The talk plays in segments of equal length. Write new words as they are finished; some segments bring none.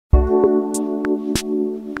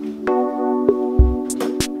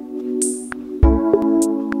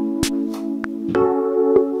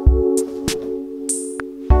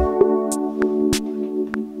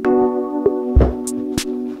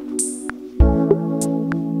What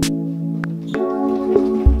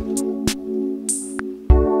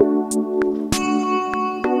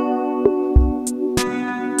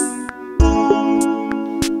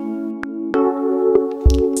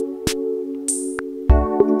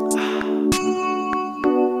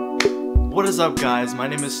is up, guys? My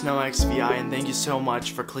name is snowxvi and thank you so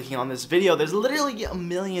much for clicking on this video. There's literally a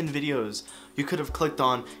million videos you could have clicked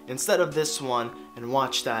on instead of this one and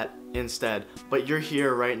watched that instead, but you're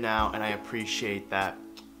here right now and I appreciate that.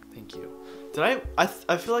 Thank you. Did I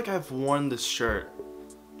feel like I've worn this shirt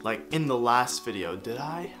like in the last video. Did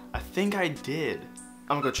I? I think I did.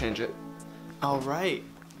 I'm gonna go change it. Alright.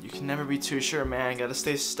 You can never be too sure, man. Gotta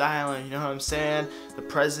stay styling, you know what I'm saying? The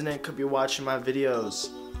president could be watching my videos.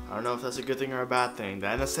 I don't know if that's a good thing or a bad thing. The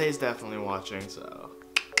NSA is definitely watching, so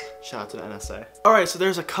shout out to the NSA. Alright, so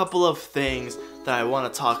there's a couple of things that I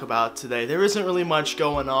want to talk about today. There isn't really much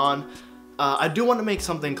going on. I do want to make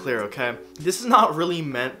something clear, okay? This is not really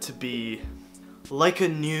meant to be like a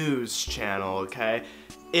news channel, okay?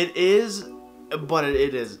 It is, but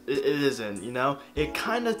it isn't, you know? It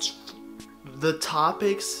kind of... The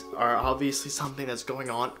topics are obviously something that's going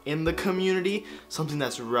on in the community, something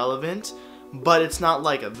that's relevant. But it's not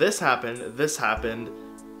like this happened,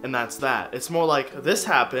 and that's that. It's more like this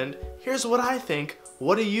happened, here's what I think,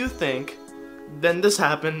 what do you think, then this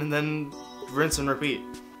happened, and then rinse and repeat.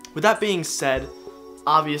 With that being said,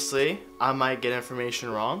 obviously, I might get information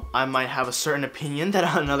wrong. I might have a certain opinion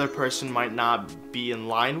that another person might not be in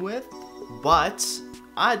line with, but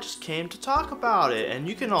I just came to talk about it, and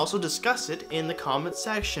you can also discuss it in the comment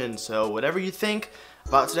section. So whatever you think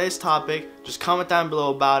about today's topic, just comment down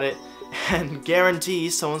below about it. And guarantee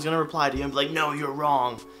someone's gonna reply to you and be like, no, you're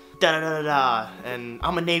wrong, da da da da da, and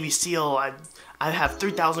I'm a Navy SEAL, I have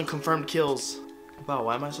 3,000 confirmed kills. Wow,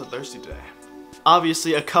 why am I so thirsty today?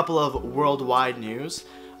 Obviously, a couple of worldwide news.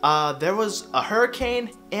 There was a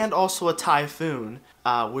hurricane and also a typhoon,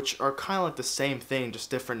 which are kind of like the same thing,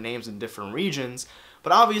 just different names in different regions.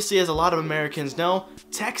 But obviously, as a lot of Americans know,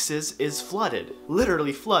 Texas is flooded,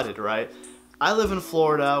 literally flooded, right? I live in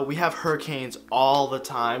Florida. We have hurricanes all the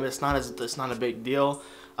time. It's not a big deal.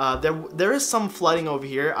 There is some flooding over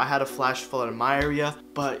here. I had a flash flood in my area,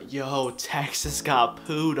 but yo, Texas got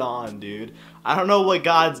pooed on, dude. I don't know what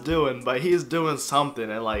God's doing, but he's doing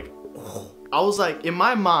something, and like, I was like, in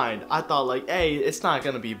my mind, I thought like, hey, it's not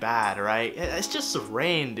gonna be bad, right? It's just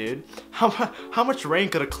rain, dude. How much rain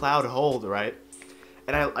could a cloud hold, right?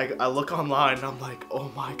 And I look online and I'm like,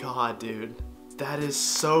 oh my God, dude. That is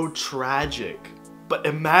so tragic. But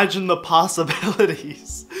imagine the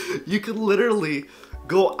possibilities. You could literally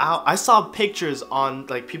go out. I saw pictures on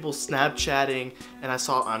like people Snapchatting, and I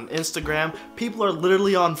saw on Instagram, people are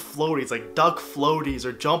literally on floaties, like duck floaties,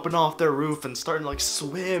 or jumping off their roof and starting to like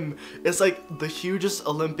swim. It's like the hugest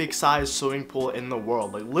Olympic sized swimming pool in the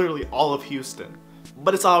world, like literally all of Houston.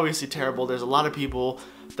 But it's obviously terrible. There's a lot of people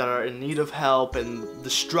that are in need of help, and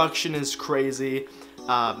destruction is crazy.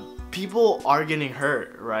 People are getting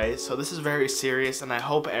hurt, right? So this is very serious, and I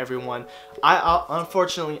hope everyone...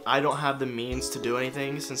 Unfortunately, I don't have the means to do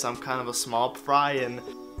anything since I'm kind of a small fry, and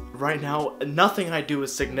right now, nothing I do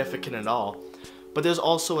is significant at all. But there's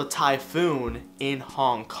also a typhoon in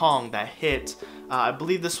Hong Kong that hit. I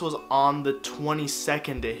believe this was on the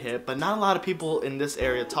 22nd it hit, but not a lot of people in this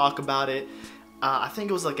area talk about it. I think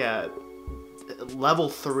it was like a level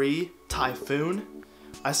 3 typhoon.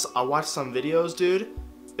 I watched some videos, dude.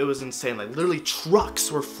 It was insane. Like literally trucks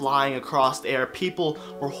were flying across the air. People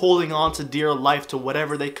were holding on to dear life to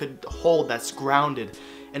whatever they could hold that's grounded.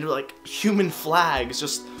 And like human flags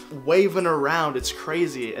just waving around. It's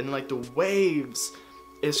crazy. And like the waves,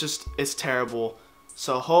 it's terrible.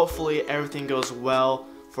 So hopefully everything goes well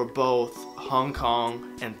for both Hong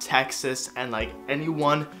Kong and Texas, and like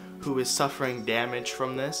anyone who is suffering damage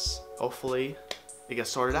from this. Hopefully it gets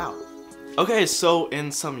sorted out. Okay, so in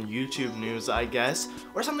some YouTube news, I guess,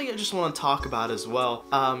 or something I just want to talk about as well.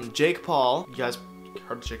 Jake Paul, you guys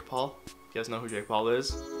heard of Jake Paul? You guys know who Jake Paul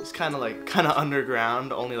is? He's kind of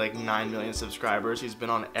underground, only like 9 million subscribers. He's been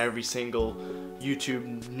on every single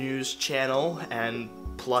YouTube news channel and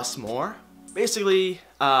plus more. Basically,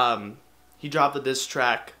 he dropped the diss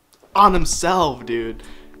track on himself, dude.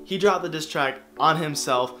 He dropped the diss track on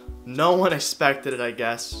himself. No one expected it, I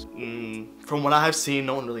guess. From what I've seen,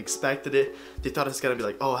 no one really expected it. They thought it's gonna be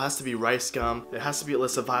like, oh, it has to be RiceGum, it has to be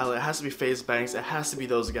Alissa, it has to be FaZe Banks, it has to be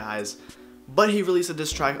those guys. But he released a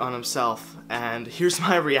diss track on himself, and here's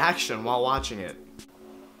my reaction while watching it.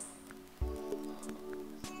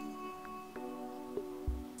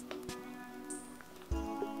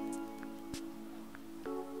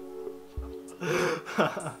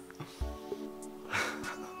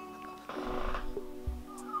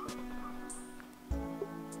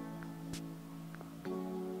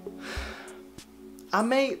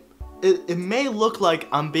 it may look like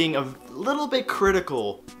I'm being a little bit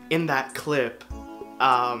critical in that clip.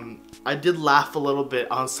 I did laugh a little bit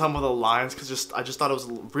on some of the lines because I just thought it was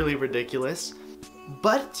really ridiculous.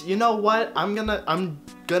 But you know what? I'm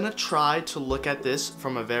gonna try to look at this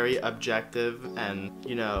from a very objective and,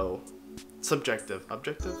 you know, subjective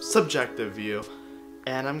view.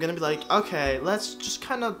 And I'm gonna be like, okay, let's just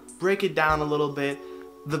kind of break it down a little bit.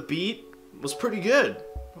 The beat was pretty good.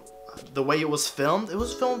 The way it was filmed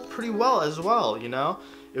pretty well as well, you know?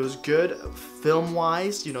 It was good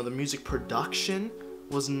film-wise, you know, the music production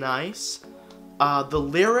was nice. The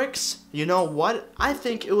lyrics, you know what? I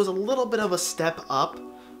think it was a little bit of a step up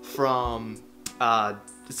from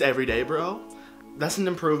It's Everyday Bro. That's an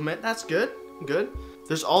improvement. That's good.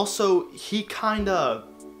 There's also,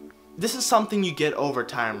 this is something you get over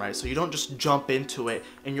time, right? So you don't just jump into it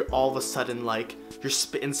and you're all of a sudden like, you're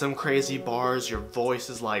spitting some crazy bars, your voice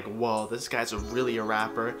is like, whoa, this guy's really a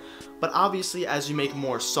rapper. But obviously as you make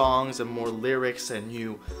more songs and more lyrics and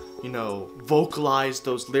you know, vocalize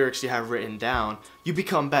those lyrics you have written down, you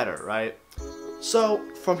become better, right? So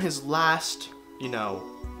from his last, you know,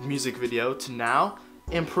 music video to now,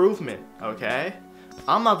 improvement, okay?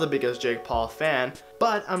 I'm not the biggest Jake Paul fan,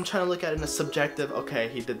 but I'm trying to look at it in a subjective, okay,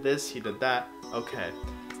 he did this, he did that, okay.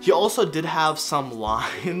 He also did have some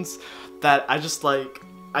lines that I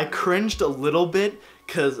cringed a little bit,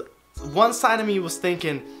 because one side of me was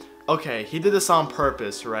thinking, okay, he did this on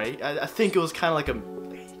purpose, right? I think it was kind of like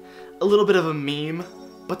a little bit of a meme,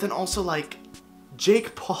 but then also like,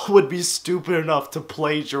 Jake Paul would be stupid enough to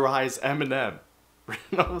plagiarize Eminem.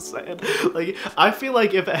 You know what I'm saying? Like, I feel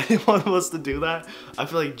like if anyone was to do that, I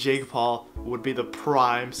feel like Jake Paul would be the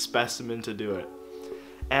prime specimen to do it.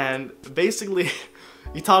 And basically,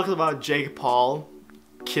 he talks about Logan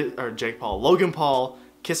Paul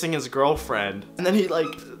kissing his girlfriend, and then he like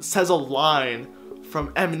says a line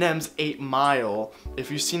from Eminem's 8 Mile. If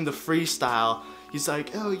you've seen the freestyle, he's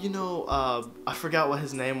like, oh, you know, I forgot what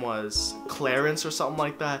his name was, Clarence or something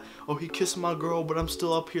like that. Oh, he kissed my girl, but I'm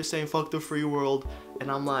still up here saying fuck the free world. And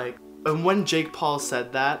I'm like, and when Jake Paul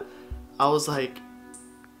said that, I was like,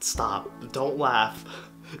 stop, don't laugh,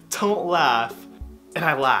 don't laugh. And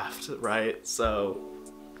I laughed, right? So,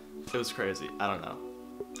 it was crazy, I don't know.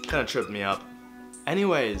 Kind of tripped me up.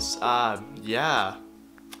 Anyways, yeah.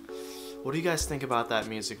 What do you guys think about that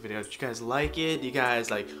music video? Did you guys like it? You guys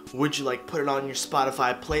like, would you like put it on your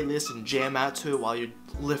Spotify playlist and jam out to it while you're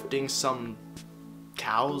lifting some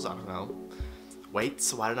cows? I don't know.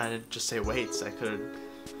 Weights? Why didn't I just say weights? I could.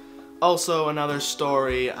 Also, another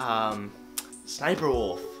story,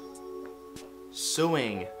 SSniperwolf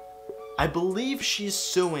suing. I believe she's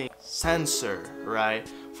suing Censor, right?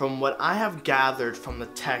 From what I have gathered from the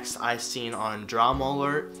text I've seen on Drama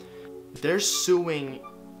Alert, they're suing.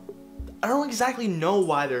 I don't exactly know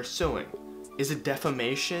why they're suing. Is it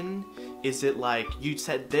defamation? Is it like, you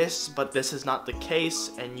said this, but this is not the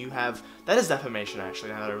case, and you have... That is defamation, actually,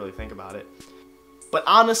 now that I really think about it. But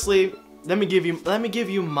honestly, let me give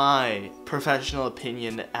you my professional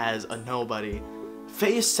opinion as a nobody.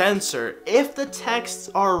 FaZe Censor, if the texts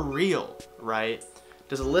are real, right?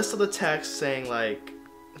 There's a list of the texts saying like,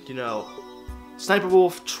 you know,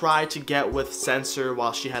 SSniperwolf tried to get with Censor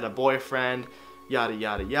while she had a boyfriend, yada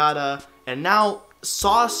yada yada. And now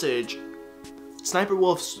Sausage,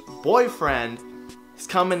 SSniperwolf's boyfriend, is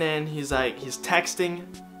coming in, he's texting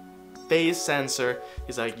FaZe Censor.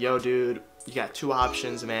 He's like, yo dude, you got 2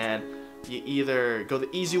 options, man. You either go the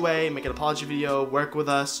easy way, make an apology video, work with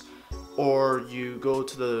us, or you go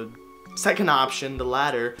to the second option, the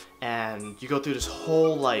latter, and you go through this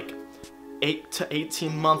whole like 8 to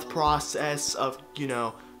 18 month process of, you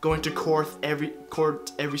know, going to court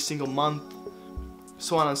every single month,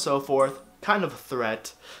 so on and so forth. Kind of a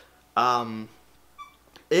threat.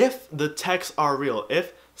 If the texts are real,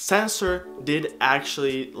 if Censor did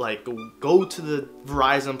actually like go to the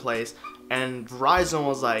Verizon place and Verizon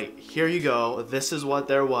was like, here you go, this is what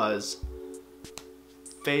there was.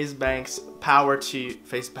 FaZe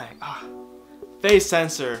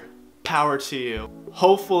Censor, power to you.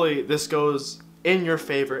 Hopefully this goes in your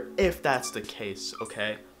favor if that's the case,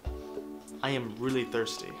 okay? I am really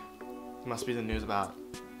thirsty. It must be the news about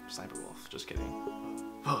SSniperwolf, just kidding.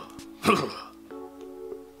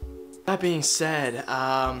 That being said,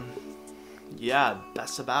 yeah,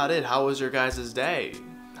 that's about it. How was your guys' day?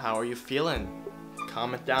 How are you feeling?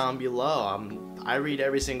 Comment down below. I read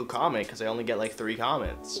every single comment because I only get like 3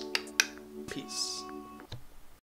 comments. Peace.